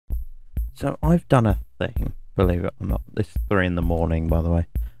So I've done a thing, believe it or not. This is 3 in the morning, by the way.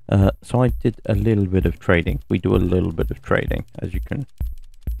 So I did a little bit of trading. We do a little bit of trading, as you can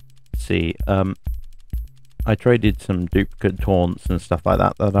see. I traded some duplicate taunts and stuff like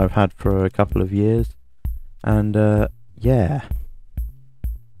that that I've had for a couple of years. And yeah,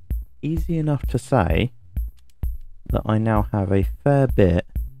 easy enough to say that I now have a fair bit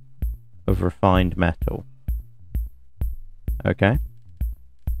of refined metal. Okay?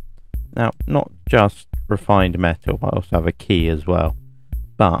 Now, not just refined metal, I also have a key as well,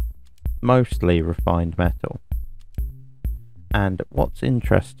 but mostly refined metal. And what's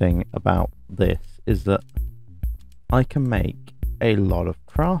interesting about this is that I can make a lot of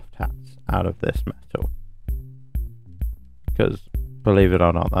craft hats out of this metal. Because, believe it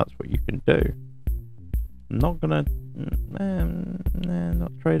or not, that's what you can do. I'm not gonna...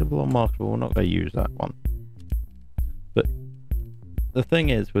 not tradable or marketable, we're not gonna use that one. But the thing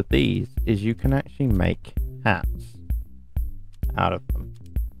is with these is you can actually make hats out of them,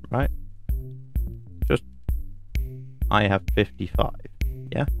 right? Just, I have 55,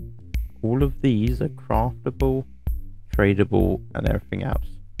 yeah? All of these are craftable, tradable, and everything else.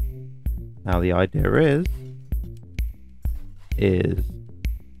 Now the idea is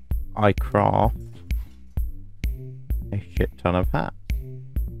I craft a shit ton of hats,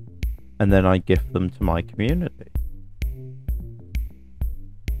 and then I gift them to my community.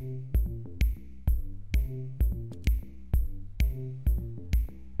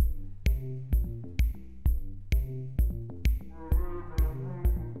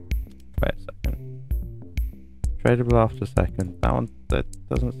 Wait a second. Tradable after second. That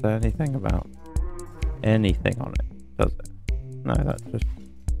doesn't say anything about anything on it, does it? No, that's just...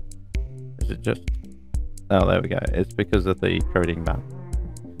 Is it just... Oh, there we go. It's because of the trading ban.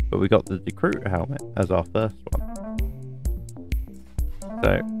 But we got the Decruiter helmet as our first one.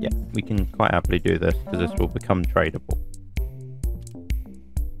 So, yeah, we can quite happily do this, because this will become tradable.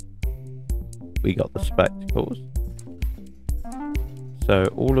 We got the spectacles. So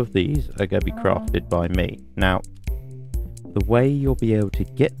all of these are going to be crafted by me. Now, the way you'll be able to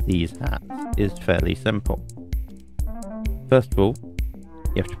get these hats is fairly simple. First of all,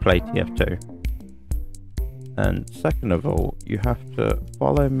 you have to play TF2. And second of all, you have to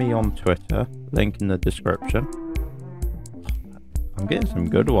follow me on Twitter, link in the description. I'm getting some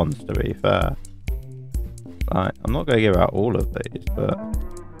good ones, to be fair. Like, I'm not going to give out all of these, but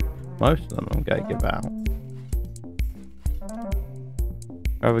most of them I'm going to give out.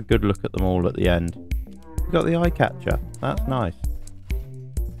 Have a good look at them all at the end. You got the eye catcher. That's nice.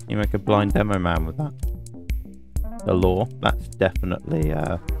 You make a blind demo man with that. The law. That's definitely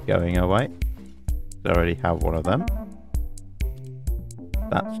going away. I already have one of them.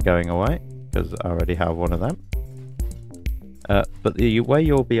 That's going away because I already have one of them. But the way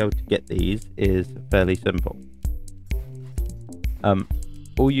you'll be able to get these is fairly simple.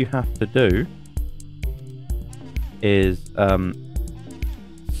 All you have to do is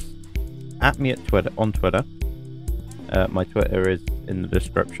at me at Twitter on Twitter. My Twitter is in the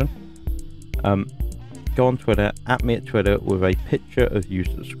description. Go on Twitter, at me at Twitter with a picture of you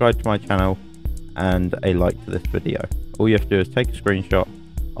subscribe to my channel and a like to this video. All you have to do is take a screenshot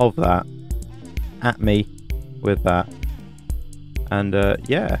of that, at me with that, and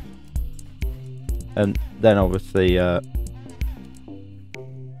yeah. And then obviously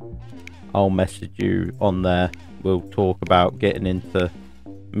I'll message you on there. We'll talk about getting into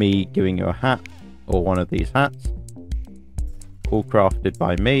me giving you a hat or one of these hats, all crafted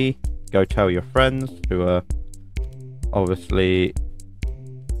by me. Go tell your friends who are obviously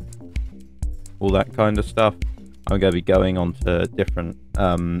all that kind of stuff. I'm going to be going on to different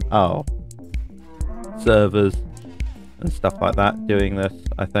servers and stuff like that doing this,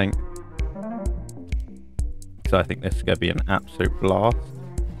 I think. So I think this is going to be an absolute blast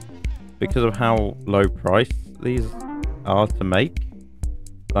because of how low priced these are to make.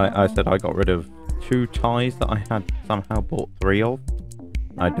 Like I said, I got rid of 2 ties that I had somehow bought 3 of.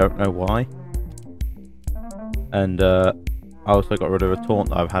 I don't know why. And I also got rid of a taunt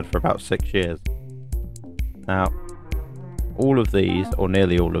that I've had for about 6 years. Now, all of these, or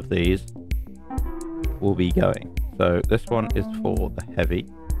nearly all of these, will be going. So this one is for the heavy.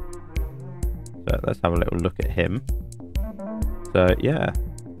 So let's have a little look at him. So yeah,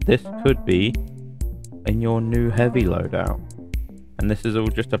 this could be in your new heavy loadout. And this is all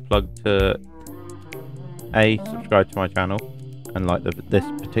just a plug to subscribe to my channel and like this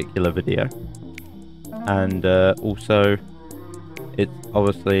particular video, and also it's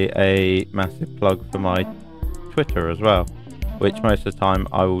obviously a massive plug for my Twitter as well, which most of the time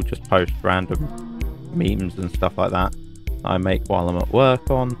I will just post random memes and stuff like that I make while I'm at work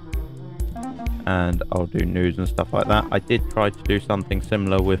on, and I'll do news and stuff like that. I did try to do something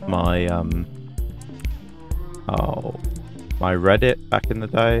similar with my my Reddit back in the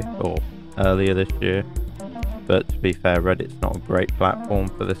day, or earlier this year, but to be fair, Reddit's not a great platform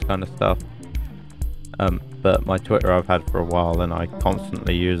for this kind of stuff. But my Twitter I've had for a while and I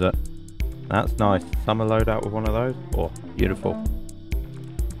constantly use it. That's nice. Summer loadout with one of those. Oh, beautiful.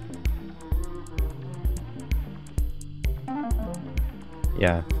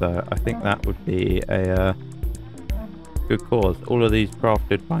 Yeah, so I think that would be a good cause. All of these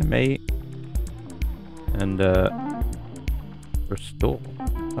crafted by me. And restore.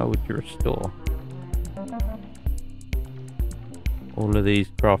 How would you restore? All of these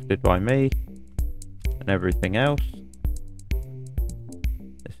crafted by me. And everything else.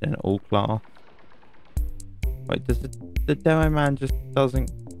 It's in all class. Wait, does the demo man just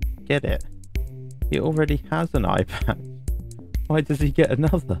doesn't get it? He already has an iPad. Why does he get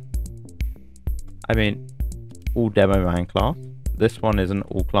another? I mean, all demo man class. This one is an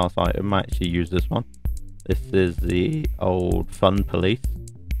all class item. I actually use this one. This is the old fun police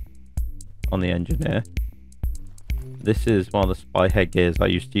on the engineer. This is one of the spy headgears I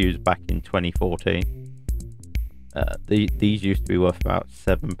used to use back in 2014. These used to be worth about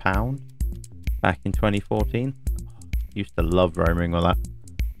 £7 back in 2014. Used to love roaming with that.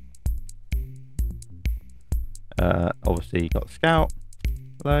 Obviously you got the scout,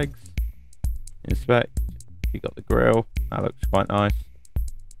 legs, inspect, you got the grill, that looks quite nice.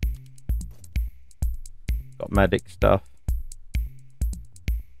 Got medic stuff.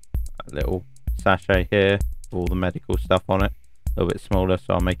 A little sachet here with all the medical stuff on it. A little bit smaller,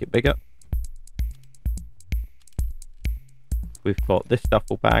 so I'll make it bigger. We've got this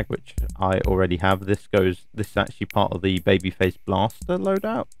duffel bag, which I already have. This is actually part of the Babyface Blaster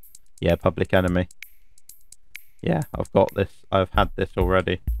loadout. Yeah, Public Enemy. Yeah, I've got this. I've had this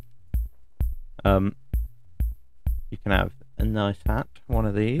already. You can have a nice hat, one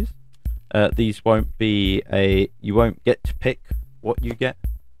of these. These won't be you won't get to pick what you get.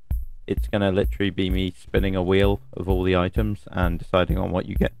 It's gonna literally be me spinning a wheel of all the items and deciding on what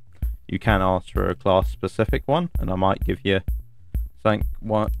you get. You can ask for a class specific one, and I might give you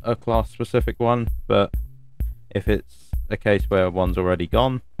a class specific one, but if it's a case where one's already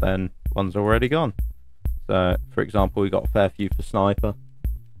gone, then one's already gone. So for example, we got a fair few for sniper,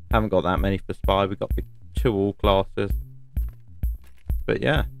 haven't got that many for spy. We got 2 all classes, but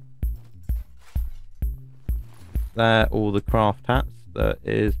yeah, they're all the craft hats that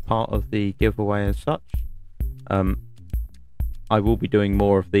is part of the giveaway as such. I will be doing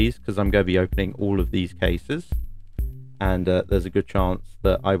more of these because I'm going to be opening all of these cases. And there's a good chance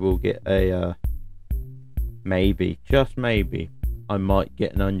that I will get a, maybe, just maybe, I might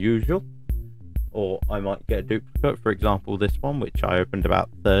get an unusual, or I might get a duplicate. For example, this one, which I opened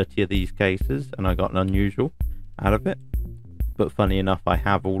about 30 of these cases, and I got an unusual out of it. But funny enough, I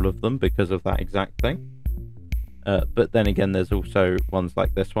have all of them because of that exact thing. But then again, there's also ones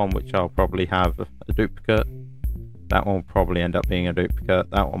like this one, which I'll probably have a duplicate. That one will probably end up being a duplicate.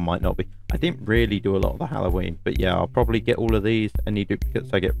 That one might not be. I didn't really do a lot of the Halloween, but yeah, I'll probably get all of these. Any duplicates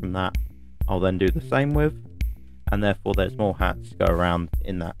I get from that, I'll then do the same with, and therefore there's more hats to go around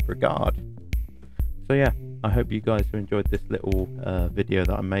in that regard. So yeah, I hope you guys have enjoyed this little video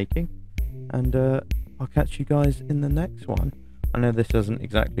that I'm making, and I'll catch you guys in the next one. I know this hasn't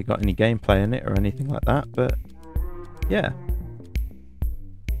exactly got any gameplay in it or anything like that, but yeah.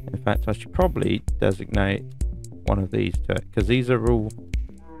 In fact, I should probably designate one of these to it, because these are all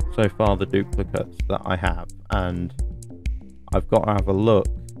so far the duplicates that I have, and I've got to have a look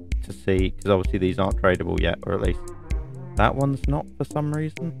to see, because obviously these aren't tradable yet, or at least that one's not for some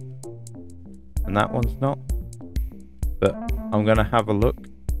reason, and that one's not, but I'm going to have a look,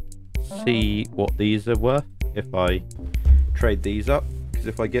 see what these are worth if I trade these up, because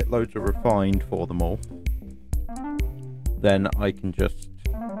if I get loads of refined for them all, then I can just,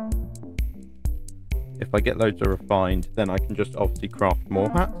 if I get loads of refined, then I can just obviously craft more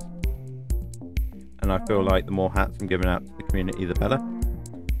hats. And I feel like the more hats I'm giving out to the community, the better.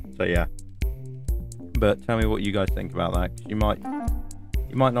 So yeah. But tell me what you guys think about that, 'cause you might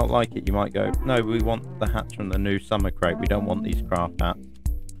not like it. You might go, no, we want the hats from the new summer crate. We don't want these craft hats.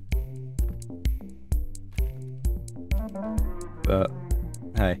 But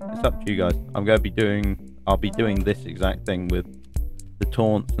hey, it's up to you guys. I'll be doing this exact thing with the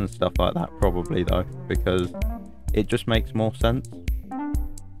taunts and stuff like that probably though, because it just makes more sense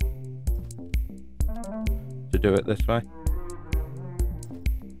to do it this way.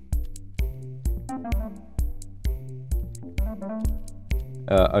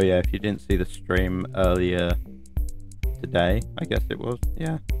 Oh yeah, if you didn't see the stream earlier today, I guess it was,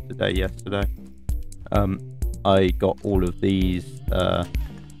 yeah, yesterday, I got all of these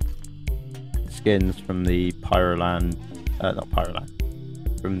skins from the Pyroland, not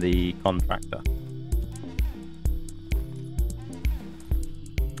Pyroland, from the contractor.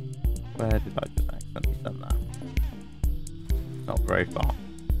 Where did I just accidentally send that? Not very far.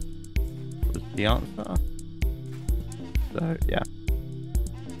 Was the answer? So yeah.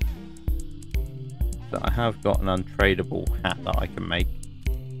 So I have got an untradeable hat that I can make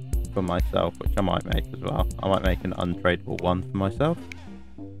for myself, which I might make as well. I might make an untradeable one for myself.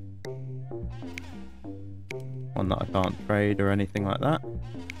 One that I can't trade or anything like that.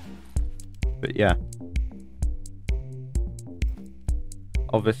 But yeah.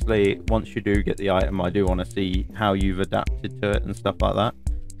 Obviously, once you do get the item, I do want to see how you've adapted to it and stuff like that.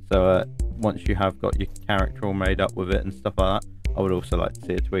 So once you have got your character all made up with it and stuff like that, I would also like to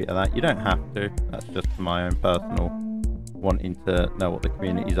see a tweet of that. You don't have to. That's just for my own personal wanting to know what the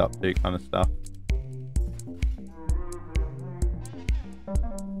community's up to kind of stuff.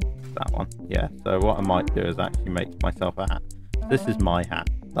 That one. Yeah. So what I might do is actually make myself a hat. This is my hat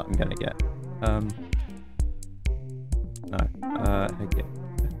that I'm going to get. No. Headgear.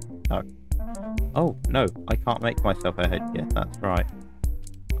 No. Oh, no. I can't make myself a headgear. That's right.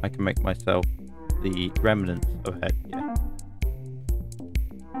 I can make myself the remnants of headgear.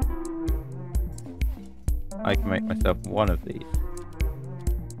 I can make myself one of these.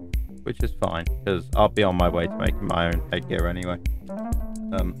 Which is fine, because I'll be on my way to making my own headgear anyway.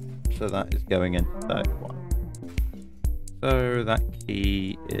 So that is going into 31. So that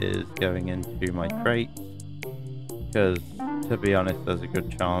key is going into my crate. Because, to be honest, there's a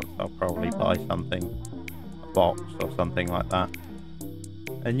good chance I'll probably buy something, a box or something like that.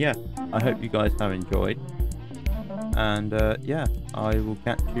 And yeah, I hope you guys have enjoyed. And yeah, I will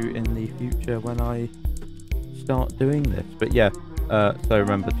catch you in the future when I start doing this. But yeah, so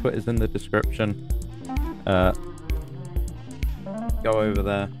remember, Twitter's in the description. Go over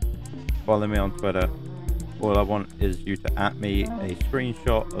there, follow me on Twitter. All I want is you to @ me a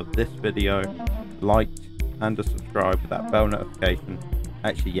screenshot of this video, liked, and to subscribe with that bell notification.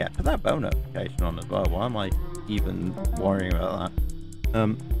 Actually, yeah, put that bell notification on as well. Why am I even worrying about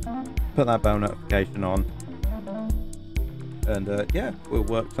that? Put that bell notification on. And yeah, we'll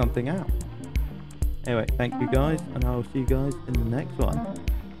work something out. Anyway, thank you guys, and I will see you guys in the next one.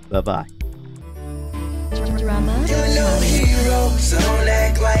 Bye-bye. Drama. You're no hero, so don't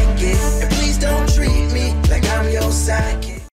act like it. And please don't treat me like I'm your sidekick.